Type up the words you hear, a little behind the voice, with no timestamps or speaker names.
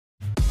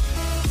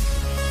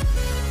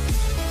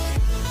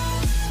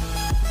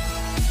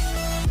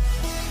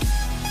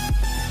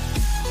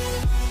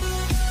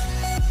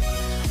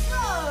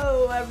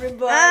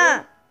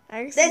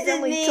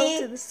accidentally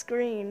tilted the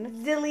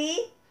screen.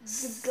 Zilly.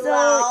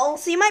 So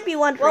you might be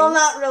wondering. Well,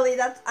 not really.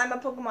 I'm a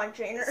Pokemon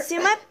trainer. So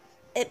you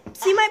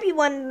might be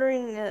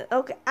wondering.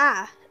 Okay.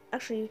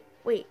 Actually,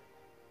 wait.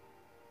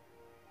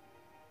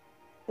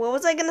 What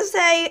was I gonna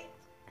say?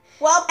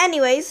 Well,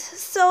 anyways,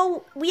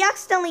 so we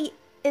accidentally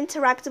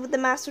interacted with the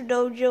Master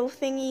Dojo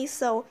thingy.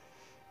 So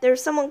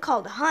there's someone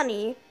called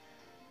Honey,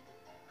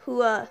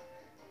 who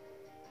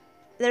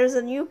there's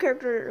a new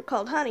character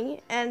called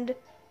Honey, and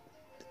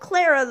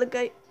Clara,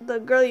 the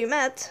girl you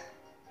met,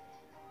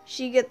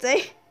 she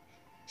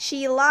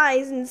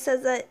lies and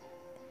says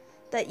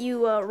that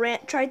you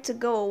tried to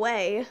go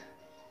away.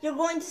 You're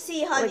going to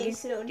see Honey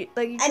soon. You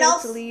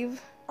tried to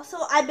leave. Also,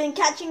 I've been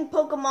catching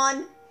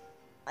Pokemon,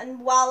 and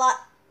while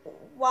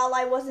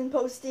I wasn't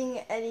posting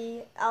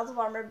any Out of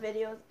Armor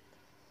videos.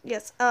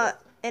 Yes.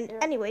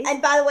 Anyways.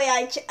 And by the way,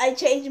 I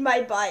changed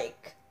my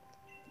bike.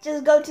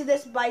 Just go to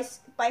this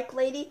bike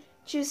lady.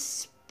 Choose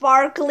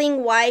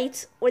sparkling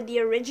white or the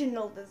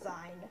original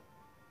design.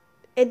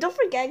 And don't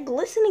forget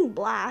glistening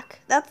black.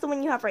 That's the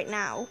one you have right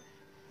now.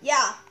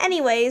 Yeah.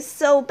 Anyways,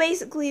 so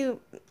basically,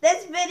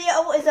 this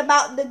video is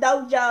about the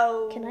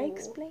dojo. Can I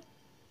explain?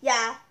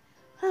 Yeah.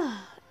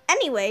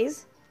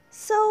 Anyways,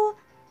 so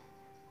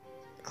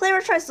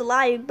Clara tries to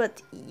lie,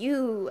 but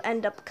you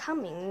end up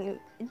coming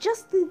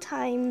just in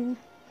time.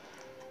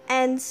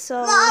 And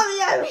so...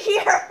 Mommy, I'm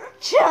here.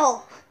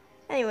 Chill.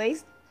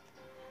 Anyways.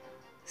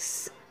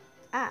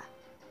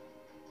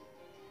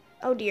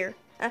 Oh dear.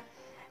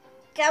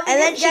 Can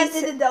we get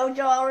to the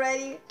dojo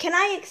already? Can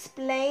I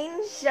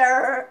explain?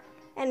 Sure.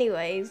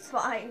 Anyways.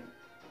 Fine.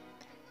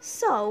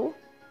 So...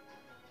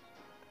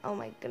 Oh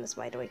my goodness,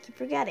 why do I keep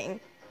forgetting?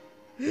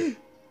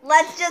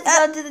 Let's just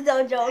go to the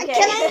dojo, okay?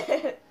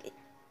 Can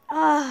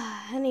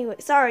I? Anyway,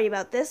 sorry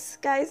about this,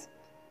 guys.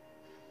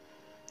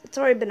 It's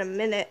already been a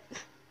minute.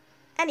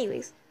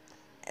 Anyways.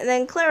 And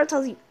then Clara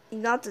tells you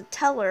not to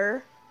tell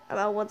her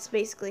about what's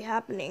basically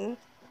happening,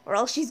 or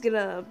else she's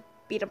gonna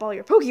beat up all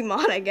your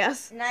Pokemon, I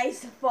guess.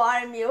 Nice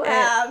farm you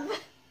have.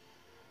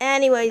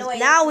 Anyways,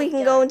 now we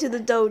can go into the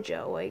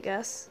dojo, I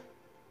guess.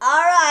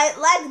 Alright,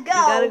 let's go.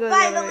 Gotta go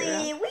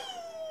finally. Whee!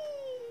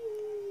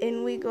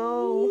 In we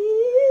go.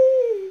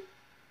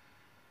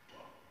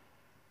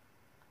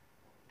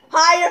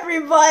 Hi,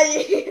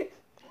 everybody.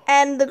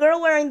 And the girl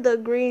wearing the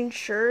green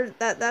shirt,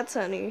 that's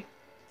Honey.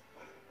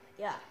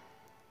 Yeah.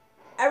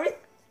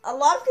 A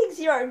lot of things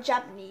here are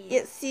Japanese.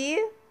 Yeah,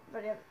 see?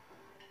 But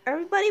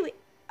everybody,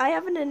 I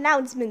have an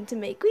announcement to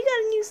make. We got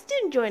a new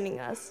student joining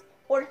us.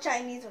 Or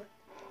Chinese or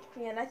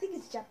Korean. I think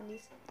it's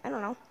Japanese. I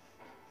don't know.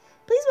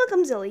 Please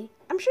welcome Zilly.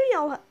 I'm sure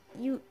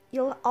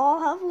you'll all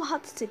have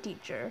lots to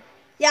teach her.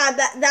 Yeah,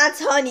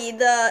 that's Honey,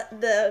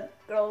 the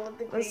girl with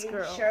the green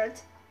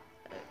shirt.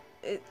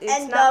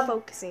 It's not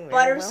focusing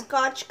very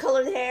butterscotch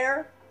colored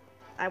hair.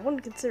 I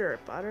wouldn't consider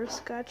it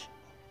butterscotch.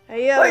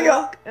 Hey,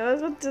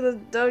 let's go to the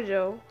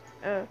dojo.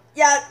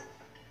 Yeah,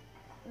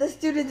 the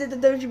students at the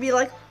dojo be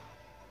like,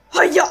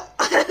 hiya!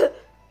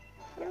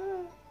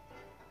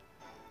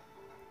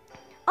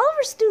 All of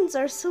our students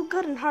are so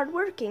good and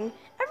hardworking.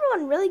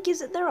 Everyone really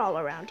gives it their all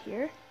around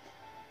here.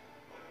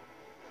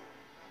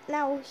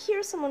 Now,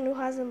 here's someone who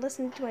hasn't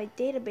listened to my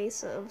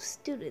database of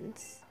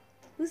students.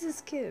 Who's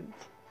this kid?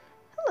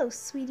 Hello,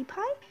 sweetie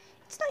pie.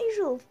 It's not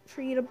usual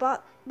for you to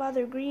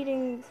bother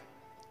greeting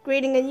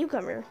a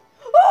newcomer.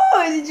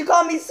 Oh, did you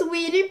call me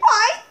sweetie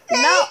pie?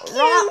 Thank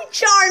you,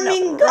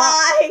 charming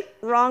guy.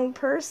 Wrong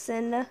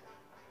person.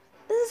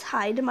 This is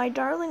Hyde, my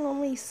darling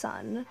only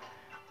son.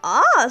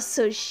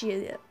 So she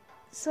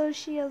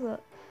has a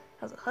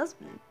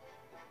husband.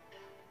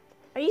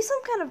 Are you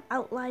some kind of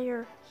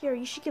outlier? Here,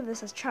 you should give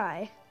this a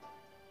try.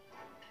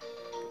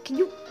 Can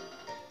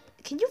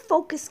you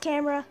focus,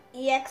 camera?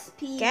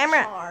 EXP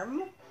camera.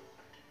 Charm.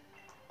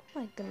 Oh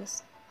my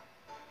goodness.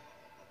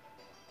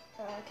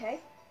 Okay.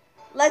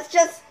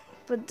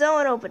 But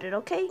don't open it,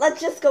 okay?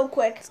 Let's just go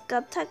quick. It's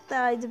got tech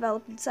that I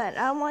developed inside.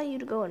 I don't want you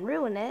to go and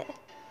ruin it.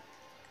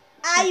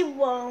 I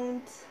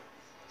won't.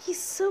 He's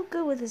so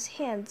good with his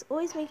hands,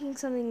 always making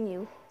something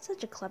new.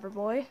 Such a clever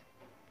boy.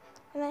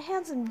 And that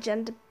handsome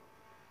gent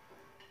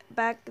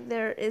back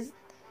there is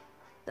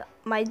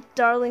my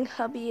darling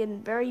hubby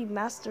and very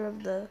master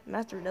of the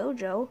Master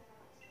Dojo.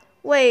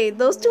 Wait,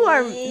 those two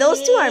are married?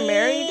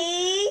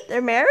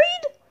 They're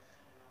married?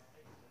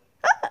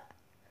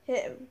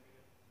 Him.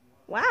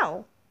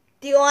 Wow.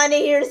 Do you want to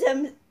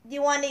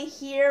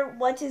hear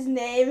what his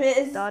name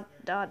is? ...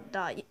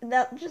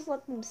 Just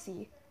let them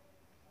see.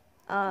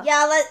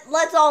 Yeah,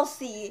 let's all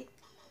see.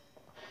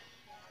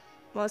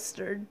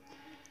 Mustard.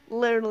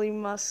 Literally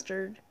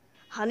mustard.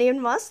 Honey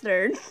and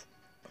mustard.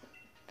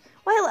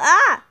 Well,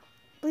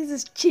 please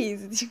just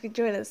cheese. You can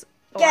join us.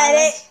 Get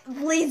it?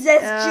 Please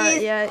just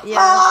cheese. Yeah.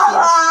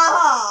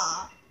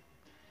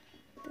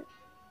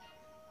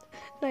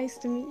 Nice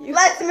to meet you.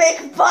 Let's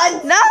make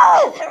fun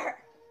together.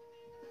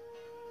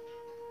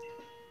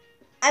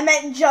 I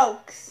meant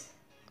jokes.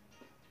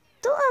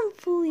 Don't let him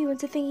fool you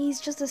into thinking he's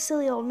just a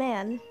silly old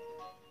man.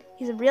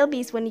 He's a real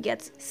beast when he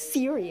gets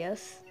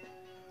serious.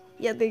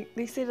 Yeah, they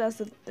say that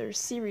they're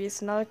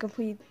serious, not a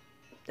complete,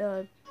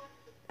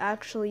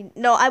 actually.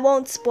 No, I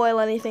won't spoil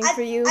anything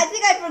for you. I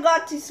think I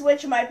forgot to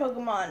switch my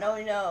Pokemon. Oh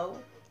no.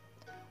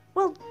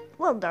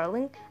 Well,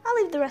 darling, I'll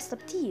leave the rest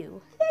up to you.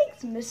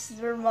 Thanks,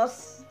 Mr.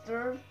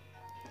 Mustard.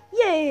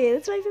 Yay,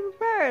 that's my favorite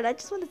part.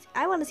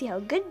 I want to see how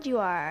good you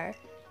are.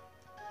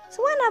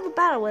 So why not have a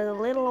battle with a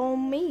little old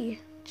me?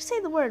 Just say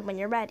the word when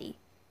you're ready.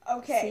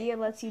 Okay. See, it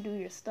lets you do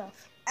your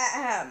stuff.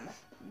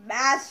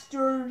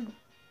 Master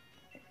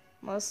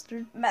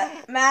Mustard.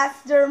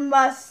 Master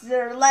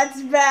Mustard,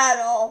 let's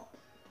battle.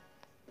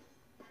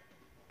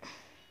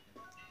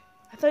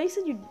 I thought you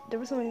said there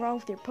was something wrong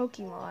with your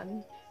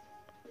Pokemon.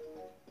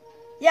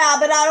 Yeah,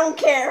 but I don't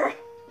care.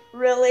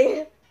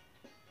 Really.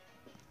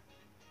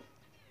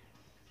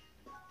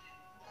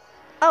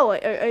 Oh,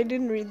 I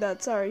didn't read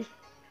that. Sorry.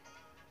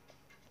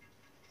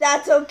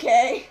 That's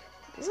okay.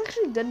 It's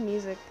actually good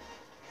music.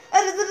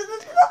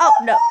 Oh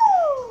no.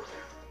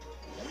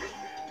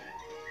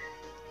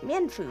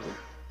 Mienfoo.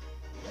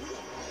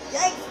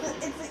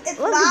 Yikes! It's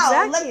Look,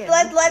 loud.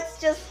 Zacian. Let's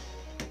just.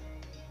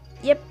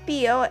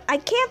 Yippee! Oh, I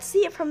can't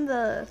see it from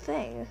the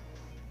thing.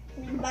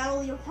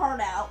 Battle your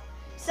heart out.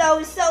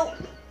 So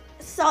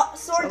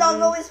Sword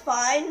Doggo is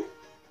fine.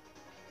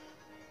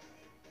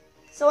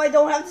 So I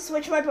don't have to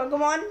switch my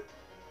Pokemon.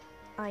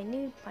 I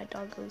need my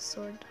doggo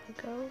Sword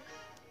Doggo.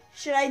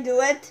 Should I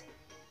do it?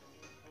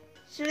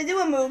 Should I do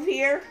a move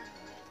here?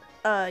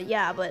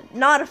 Yeah, but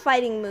not a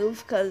fighting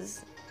move,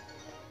 cause.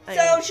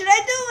 So should I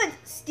do it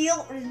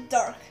Steel or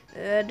Dark?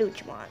 Do what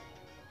you want.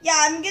 Yeah,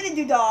 I'm gonna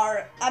do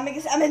Dark. I'm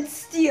in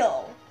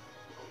Steel.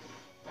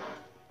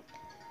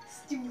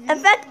 Stupid.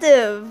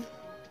 Effective!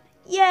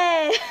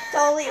 Yay!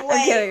 Totally. Wait.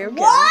 I'm kidding.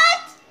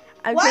 What?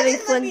 I'm Why kidding.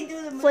 did it let me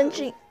do the move?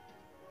 Flinching.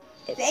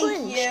 It Thank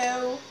flinched.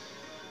 you.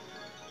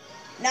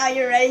 Now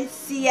you're ready to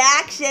see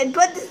action.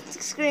 Put the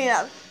screen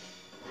up.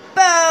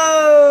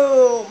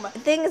 Boom! The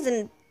thing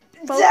isn't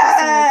focusing.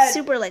 Dead! It's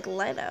super like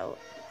light out.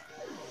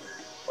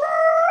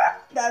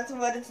 That's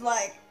what it's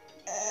like.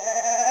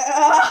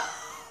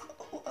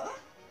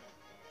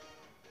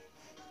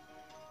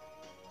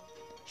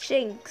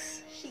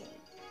 Shinx.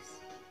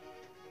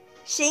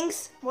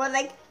 Shinx? More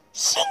like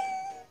Shinx.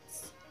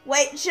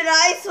 Wait, should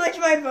I switch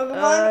my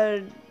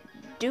Pokemon?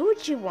 Do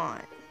what you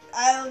want.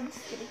 I'm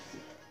just kidding.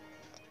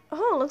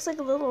 Oh, looks like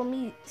a little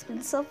meat's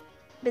been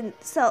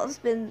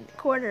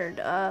cornered.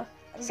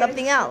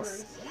 Something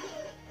else.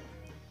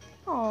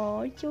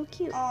 Oh, it's so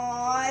cute.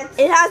 Aw,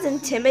 It has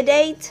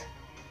Intimidate.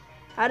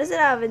 How does it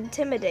have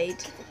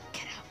Intimidate?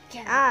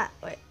 Get out.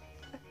 Wait.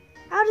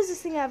 How does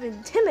this thing have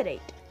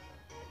Intimidate?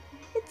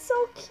 It's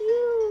so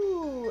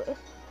cute.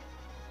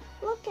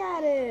 Look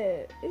at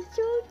it. It's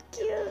so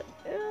cute.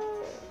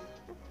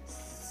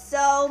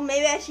 So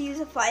maybe I should use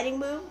a fighting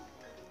move.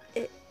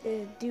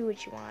 Do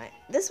what you want.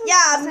 This one.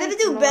 Yeah, I'm gonna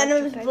do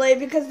Venom's Blade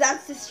because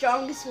that's the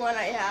strongest one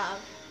I have.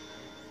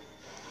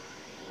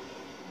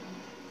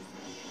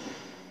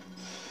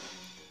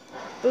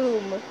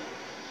 Boom.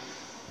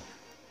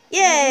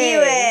 Yay!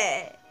 Knew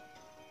it.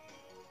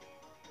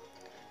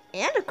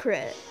 And a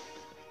crit.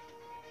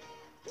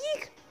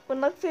 Yeek.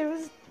 When luck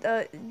favors,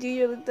 do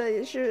your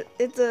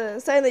it's a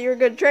sign that you're a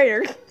good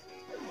trainer.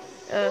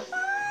 Bye,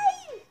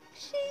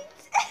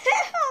 Shinx.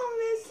 I'll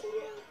miss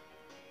you.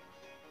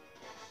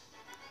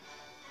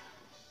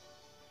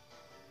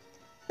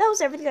 That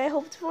was everything I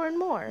hoped for and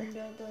more. Hey.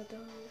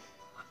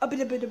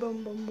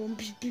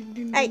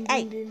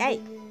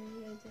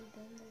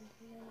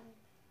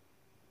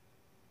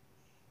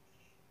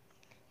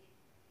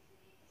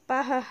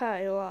 Bahaha,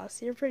 I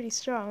lost. You're pretty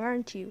strong,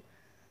 aren't you?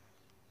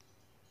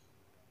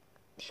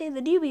 Hey,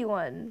 the newbie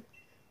one.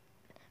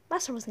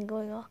 Master wasn't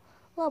going all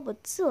well,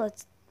 but still,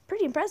 it's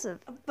pretty impressive.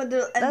 But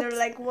they're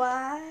like,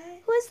 why?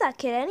 Who is that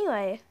kid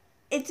anyway?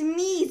 It's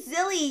me,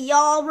 Zilly.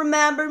 Y'all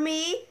remember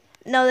me?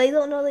 No, they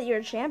don't know that you're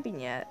a champion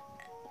yet.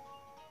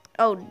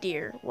 Oh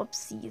dear,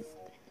 whoopsies.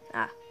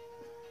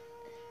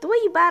 The way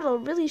you battle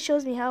really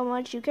shows me how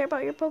much you care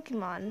about your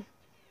Pokemon.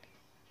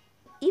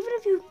 Even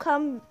if you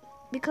come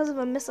because of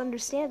a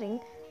misunderstanding,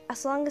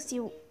 as long as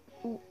you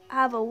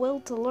have a will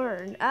to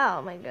learn.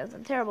 Oh my goodness,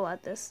 I'm terrible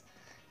at this.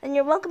 Then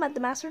you're welcome at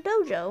the Master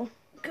Dojo.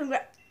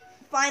 Congrats.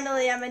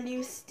 Finally, I'm a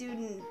new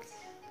student.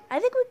 I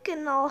think we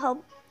can all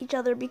help each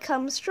other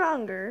become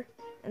stronger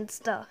and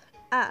stuff.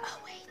 Oh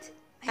wait.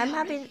 I'm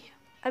happy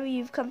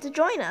you've come to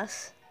join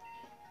us.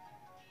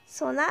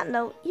 So on that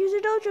note, here's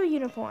your dojo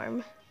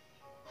uniform.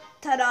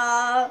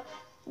 Ta-da!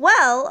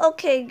 Well,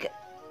 okay,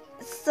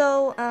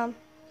 so,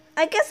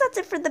 I guess that's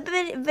it for the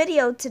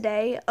video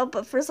today. Oh,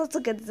 but first let's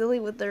look at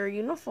Zilly with her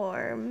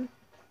uniform.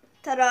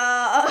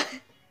 Ta-da!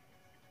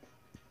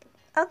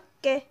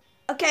 Okay.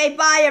 Okay,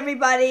 bye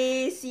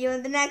everybody. See you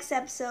in the next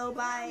episode.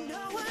 Bye.